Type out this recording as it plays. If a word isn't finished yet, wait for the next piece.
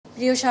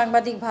প্রিয়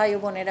সাংবাদিক ভাই ও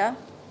বোনেরা,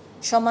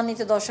 সম্মানিত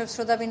দর্শক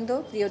শ্রোতাবৃন্দ,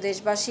 প্রিয়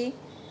দেশবাসী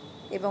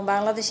এবং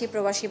বাংলাদেশি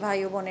প্রবাসী ভাই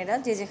ও বোনেরা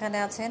যে যেখানে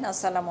আছেন,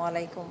 আসসালামু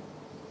আলাইকুম।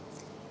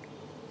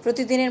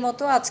 প্রতিদিনের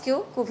মতো আজকেও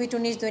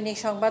কোভিড-19 দৈনিক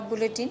সংবাদ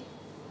বুলেটিন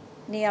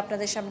নিয়ে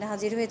আপনাদের সামনে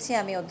হাজির হয়েছি।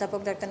 আমি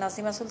অধ্যাপক ডাক্তার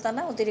নাসিমা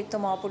সুলতানা, অতিরিক্ত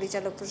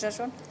মহাপরিচালক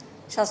প্রশাসন,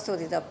 স্বাস্থ্য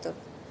অধিদপ্তর।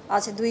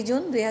 আজ 2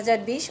 জুন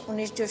 2020,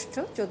 19 জ্যৈষ্ঠ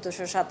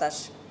 1427।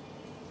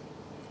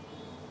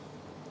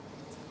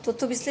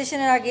 তথ্য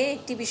বিশ্লেষণের আগে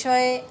একটি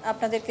বিষয়ে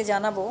আপনাদেরকে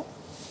জানাবো,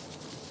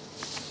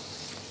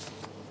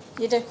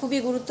 যেটা খুবই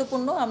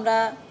গুরুত্বপূর্ণ। আমরা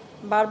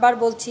বারবার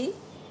বলছি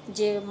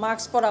যে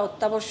মাস্ক পরা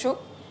অত্যাবশ্যক।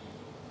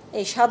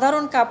 এই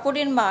সাধারণ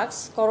কাপড়ের মাস্ক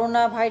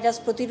করোনা ভাইরাস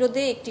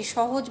প্রতিরোধে একটি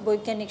সহজ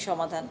বৈজ্ঞানিক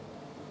সমাধান।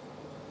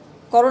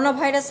 করোনা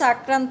ভাইরাসে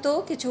আক্রান্ত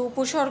কিছু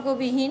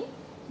উপসর্গবিহীন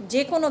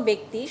যে কোনো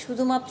ব্যক্তি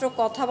শুধুমাত্র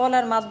কথা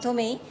বলার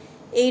মাধ্যমেই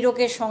এই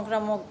রোগের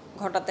সংক্রমণ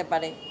ঘটাতে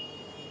পারে,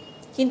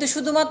 কিন্তু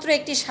শুধুমাত্র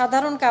একটি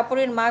সাধারণ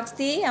কাপড়ের মাস্ক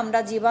দিয়েই আমরা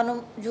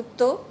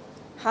জীবাণুযুক্ত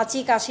হাঁচি,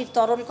 কাশির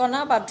তরল কণা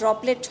বা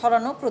ড্রপলেট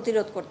ছড়ানো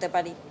প্রতিরোধ করতে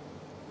পারি।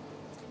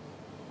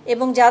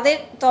 এবং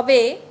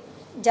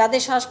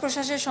যাদের শ্বাস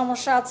প্রশ্বাসের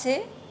সমস্যা আছে,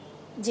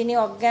 যিনি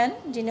অজ্ঞান,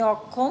 যিনি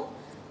অক্ষম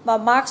বা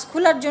মাস্ক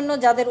খোলার জন্য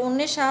যাদের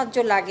অন্যের সাহায্য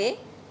লাগে,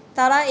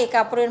 তারা এই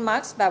কাপড়ের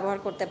মাস্ক ব্যবহার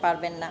করতে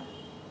পারবেন না।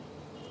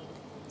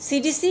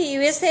 সিডিসি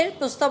ইউএসের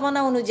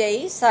প্রস্তাবনা অনুযায়ী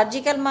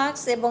সার্জিক্যাল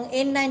মাস্ক এবং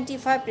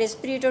N95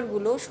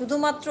 রেসপিরেটরগুলো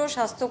শুধুমাত্র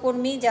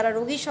স্বাস্থ্যকর্মী যারা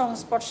রোগীর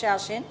সংস্পর্শে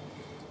আসেন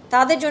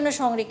তাদের জন্য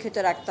সংরক্ষিত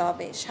রাখতে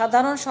হবে।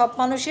 সাধারণ সব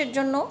মানুষের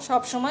জন্য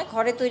সবসময়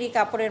ঘরে তৈরি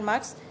কাপড়ের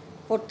মাস্ক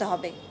পরতে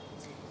হবে।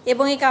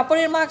 এবং এই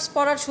কাপড়ের মাস্ক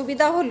পরার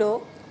সুবিধা হলো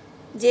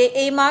যে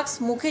এই মাস্ক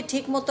মুখে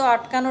ঠিকমতো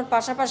আটকানোর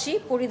পাশাপাশি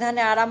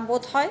পরিধানে আরাম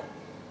বোধ হয়,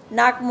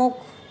 নাক মুখ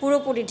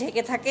পুরোপুরি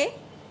ঢেকে থাকে।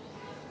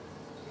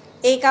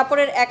 এই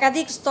কাপড়ের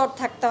একাধিক স্তর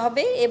থাকতে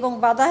হবে এবং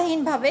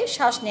বাধাহীনভাবে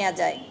শ্বাস নেওয়া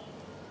যায়।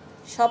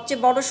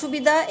 সবচেয়ে বড়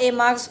সুবিধা, এই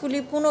মাস্কগুলি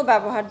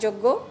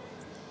পুনঃব্যবহারযোগ্য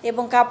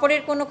এবং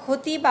কাপড়ের কোনো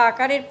ক্ষতি বা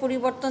আকারের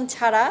পরিবর্তন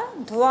ছাড়া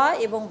ধোয়া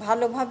এবং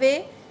ভালোভাবে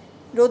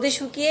রোদে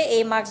শুকিয়ে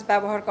এই মাস্ক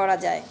ব্যবহার করা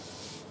যায়।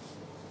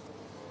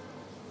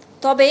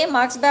 তবে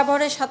মাস্ক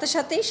ব্যবহারের সাথে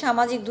সাথেই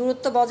সামাজিক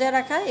দূরত্ব বজায়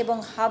রাখা এবং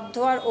হাত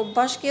ধোয়ার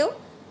অভ্যাসকেও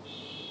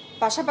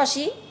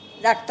পাশাপাশি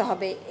রাখতে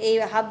হবে। এই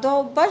হাত ধোয়া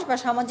অভ্যাস বা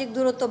সামাজিক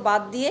দূরত্ব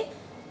বাদ দিয়ে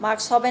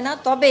মাস্ক হবে না।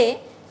 তবে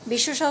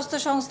বিশ্ব স্বাস্থ্য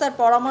সংস্থার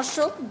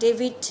পরামর্শক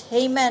ডেভিড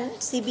হেইম্যান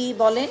সিবি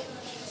বলেন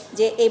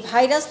যে এই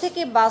ভাইরাস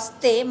থেকে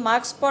বাঁচতে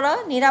মাস্ক পরা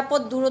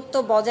নিরাপদ দূরত্ব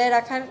বজায়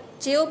রাখার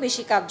চেয়েও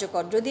বেশি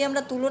কার্যকর। যদি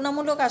আমরা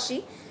তুলনামূলক আসি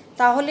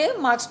তাহলে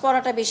মাস্ক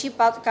পরাটা বেশি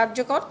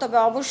কার্যকর, তবে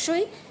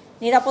অবশ্যই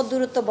নিরাপদ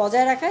দূরত্ব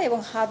বজায় রাখা এবং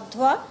হাত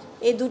ধোয়া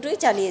এই দুটোই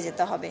চালিয়ে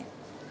যেতে হবে।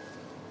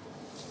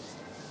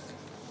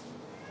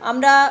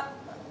 আমরা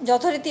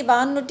যথারীতি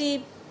 52টি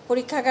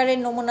পরীক্ষাগারের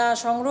নমুনা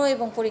সংগ্রহ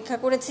এবং পরীক্ষা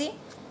করেছি।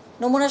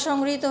 নমুনা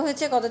সংগৃহীত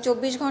হয়েছে গত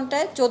 24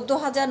 ঘন্টায়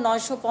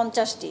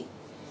 14,950টি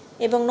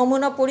এবং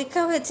নমুনা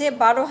পরীক্ষা হয়েছে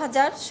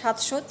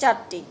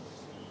 12,704টি।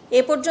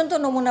 এ পর্যন্ত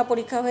নমুনা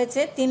পরীক্ষা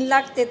হয়েছে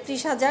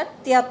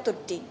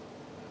 3,33,073টি।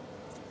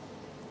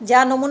 যা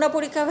নমুনা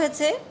পরীক্ষা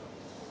হয়েছে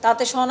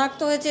তাতে শনাক্ত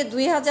হয়েছে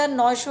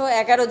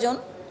 2,911 জন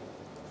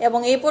এবং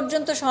এ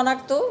পর্যন্ত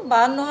শনাক্ত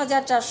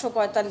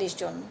 52,445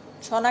 জন।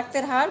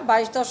 শনাক্তের হার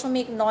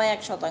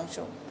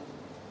 22.91%।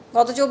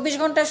 গত 24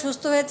 ঘন্টায়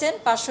সুস্থ হয়েছেন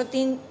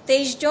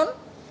 523 জন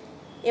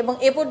এবং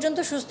এ পর্যন্ত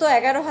সুস্থ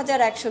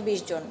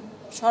 11,120 জন।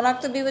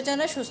 শনাক্ত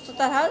বিবেচনায়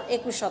সুস্থতার হার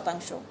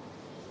 21%।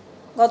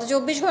 গত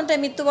 24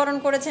 ঘন্টায় মৃত্যুবরণ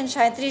করেছেন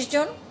 37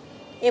 জন,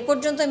 এ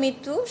পর্যন্ত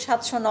মৃত্যু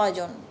 709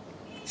 জন।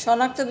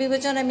 শনাক্ত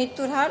বিবেচনায়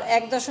মৃত্যুর হার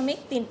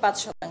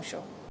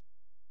 1.35%।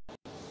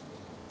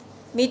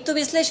 মৃত্যু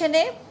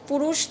বিশ্লেষণে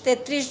পুরুষ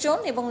 33 জন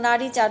এবং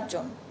নারী 4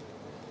 জন।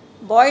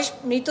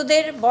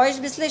 মৃতদের বয়স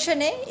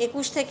বিশ্লেষণে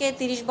 21 থেকে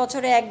 30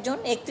 বছরে 1 জন,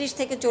 31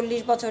 থেকে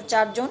 40 বছর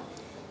 4 জন,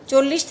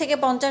 40 থেকে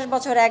 50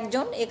 বছর 1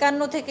 জন,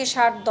 51 থেকে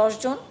 60 10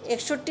 জন,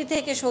 61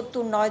 থেকে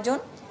 70 9 জন,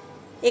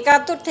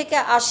 71 থেকে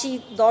 80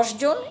 10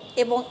 জন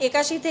এবং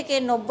 81 থেকে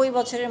 90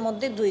 বছরের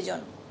মধ্যে 2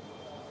 জন।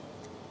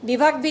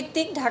 বিভাগ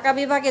ভিত্তিক ঢাকা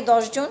বিভাগে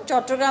 10 জন,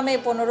 চট্টগ্রামে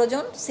 15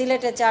 জন,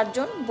 সিলেটে 4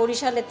 জন,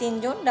 বরিশালে 3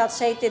 জন,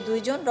 রাজশাহীতে 2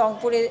 জন,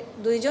 রংপুরে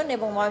 2 জন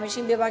এবং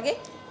ময়মনসিংহ বিভাগে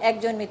 1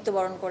 জন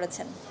মৃত্যুবরণ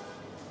করেছেন।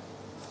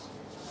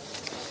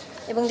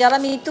 এবং যারা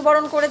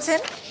মৃত্যুবরণ করেছেন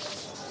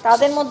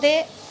তাদের মধ্যে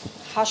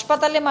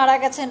হাসপাতালে মারা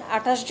গেছেন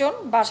 28 জন,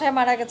 বাসায়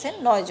মারা গেছেন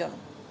 9 জন।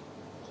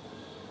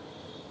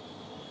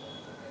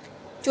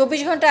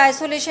 24 ঘন্টা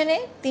আইসোলেশনে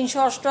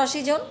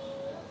 388 জন,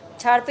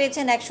 ছাড়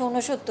পেয়েছেন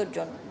 169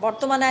 জন।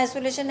 বর্তমানে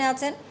আইসোলেশনে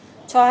আছেন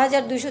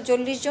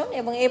 6,240 জন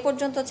এবং এ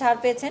পর্যন্ত ছাড়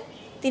পেয়েছেন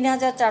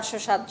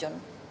 3,407 জন।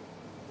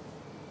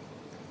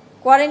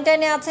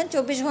 কোয়ারেন্টাইনে আছেন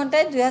 24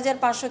 ঘন্টায়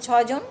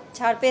 2,506 জন,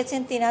 ছাড় পেয়েছেন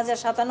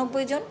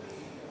 3,097 জন।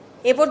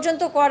 এ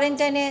পর্যন্ত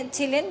কোয়ারেন্টাইনে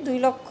ছিলেন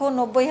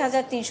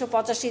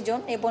 2,90,385 জন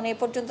এবং এ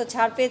পর্যন্ত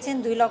ছাড় পেয়েছেন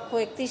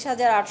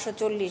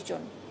 2,31,840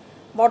 জন।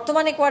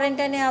 বর্তমানে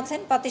কোয়ারেন্টাইনে আছেন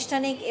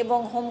প্রাতিষ্ঠানিক এবং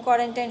হোম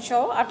কোয়ারেন্টাইন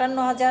সহ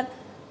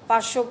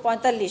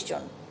 58,545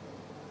 জন।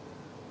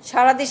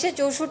 সারা দেশে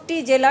 64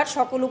 জেলার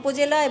সকল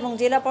উপজেলা এবং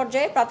জেলা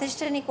পর্যায়ে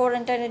প্রাতিষ্ঠানিক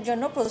কোয়ারেন্টাইনের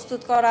জন্য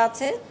প্রস্তুত করা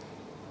আছে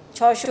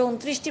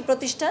 629টি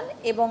প্রতিষ্ঠান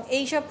এবং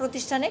এই সব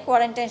প্রতিষ্ঠানে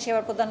কোয়ারেন্টাইন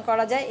সেবা প্রদান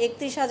করা যায়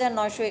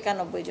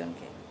 31,991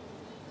 জনকে।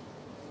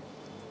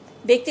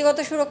 ব্যক্তিগত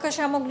সুরক্ষা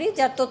সামগ্রী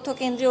যার তথ্য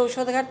কেন্দ্রীয়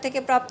ঔষধাগার থেকে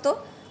প্রাপ্ত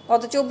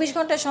গত 24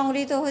 ঘন্টায়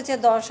সংগৃহীত হয়েছে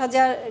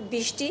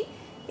 10,020টি।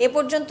 এ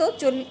পর্যন্ত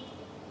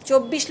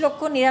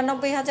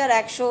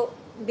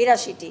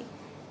 24,99,182টি।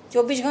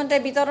 24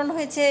 ঘন্টায় বিতরণ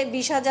হয়েছে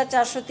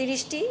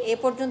 20,430টি। এ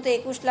পর্যন্ত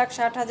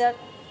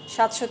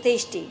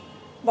 21,60,723টি।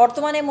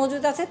 বর্তমানে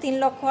মজুদ আছে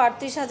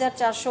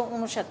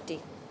 3,38,459টি।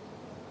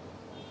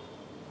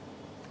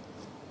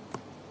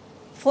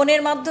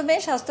 ফোনের মাধ্যমে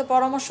স্বাস্থ্য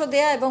পরামর্শ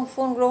দেয়া এবং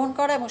ফোন গ্রহণ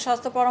করা এবং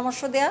স্বাস্থ্য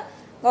পরামর্শ দেয়া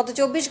গত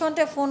 24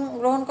 ঘন্টায় ফোন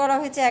গ্রহণ করা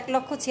হয়েছে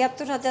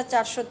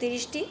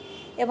 1,76,430টি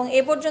এবং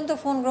এ পর্যন্ত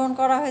ফোন গ্রহণ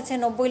করা হয়েছে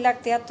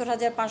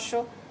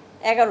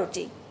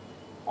 90,73,511টি।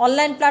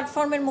 অনলাইন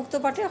প্ল্যাটফর্মের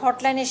মুক্তপাঠে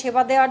হটলাইনে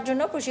সেবা দেওয়ার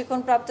জন্য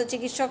প্রশিক্ষণপ্রাপ্ত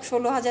চিকিৎসক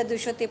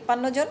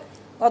 16,253 জন।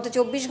 গত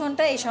 24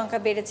 ঘন্টায় এই সংখ্যা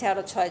বেড়েছে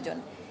আরও 6 জন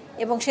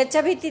এবং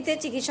স্বেচ্ছাভিত্তিতে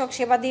চিকিৎসক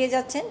সেবা দিয়ে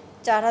যাচ্ছেন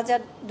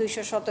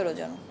 4,217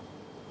 জন।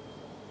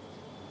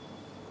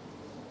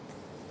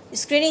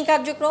 স্ক্রিনিং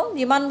কার্যক্রম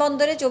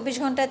বিমানবন্দরে 24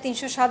 ঘন্টায়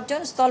 307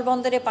 জন,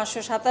 স্থলবন্দরে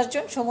 527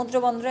 জন, সমুদ্র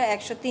বন্দরে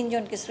 103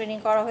 জনকে স্ক্রিনিং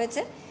করা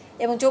হয়েছে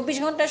এবং 24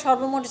 ঘন্টায়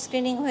সর্বমোট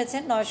স্ক্রিনিং হয়েছে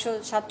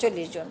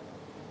 947 জন।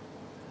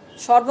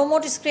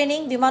 সর্বমোট স্ক্রিনিং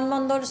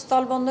বিমানবন্দর,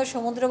 স্থলবন্দর,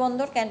 সমুদ্র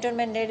বন্দর,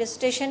 ক্যান্টনমেন্ট রেল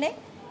স্টেশনে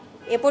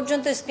এ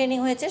পর্যন্ত স্ক্রিনিং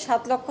হয়েছে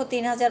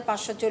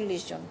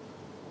 7,03,540 জন।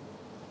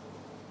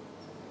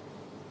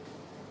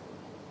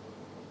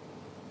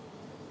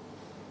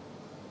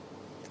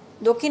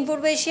 দক্ষিণ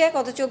পূর্ব এশিয়ায়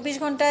গত 24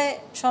 ঘন্টায়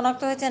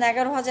শনাক্ত হয়েছেন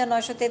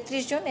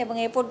 11,933 জন এবং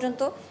এ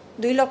পর্যন্ত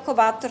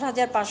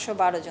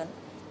 2,72,512 জন।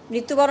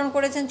 মৃত্যুবরণ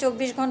করেছেন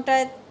 24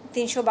 ঘন্টায়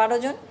 312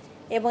 জন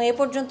এবং এ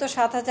পর্যন্ত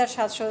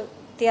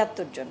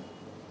 7,773 জন।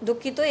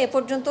 দুঃখিত, এ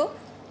পর্যন্ত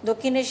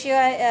দক্ষিণ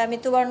এশিয়ায়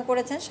মৃত্যুবরণ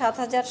করেছেন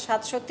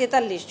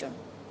 7,743 জন।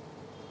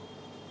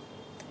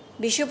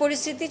 বিশ্ব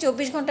পরিস্থিতি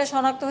 24 ঘন্টায়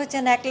শনাক্ত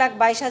হয়েছেন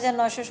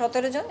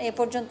 1,22,917 জন, এ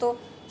পর্যন্ত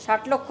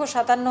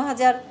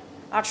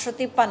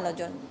 60,57,853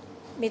 জন।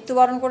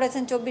 মৃত্যুবরণ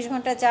করেছেন 24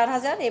 ঘন্টায়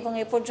 4,000 এবং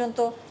এ পর্যন্ত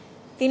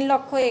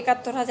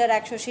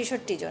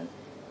 3,71,166 জন।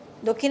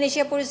 দক্ষিণ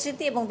এশিয়া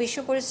পরিস্থিতি এবং বিশ্ব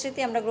পরিস্থিতি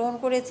আমরা গ্রহণ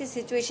করেছি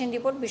সিচুয়েশন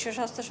রিপোর্ট বিশ্ব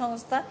স্বাস্থ্য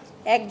সংস্থা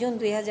 1 জুন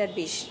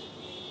 2020।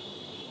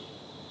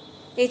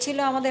 এই ছিল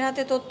আমাদের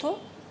হাতে তথ্য।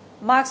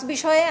 মাস্ক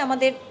বিষয়ে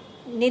আমাদের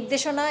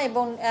নির্দেশনা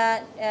এবং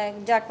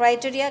যা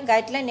ক্রাইটেরিয়া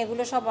গাইডলাইন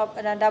এগুলো সব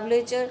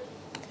WHO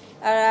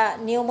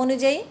নিয়ম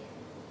অনুযায়ী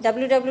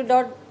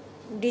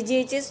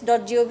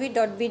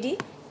www.dghs.gov.bd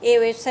এই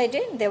ওয়েবসাইটে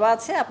দেওয়া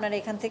আছে, আপনারা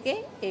এখান থেকে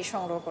এই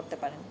সংগ্রহ করতে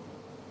পারেন।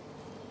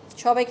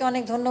 সবাইকে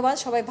অনেক ধন্যবাদ।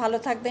 সবাই ভালো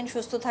থাকবেন,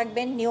 সুস্থ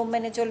থাকবেন, নিয়ম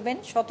মেনে চলবেন।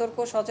 সতর্ক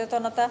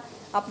সচেতনতা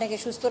আপনাকে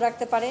সুস্থ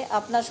রাখতে পারে।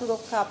 আপনার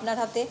সুরক্ষা আপনার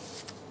হাতে।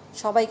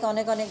 সবাইকে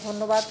অনেক অনেক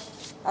ধন্যবাদ।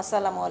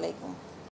 আসসালামু আলাইকুম।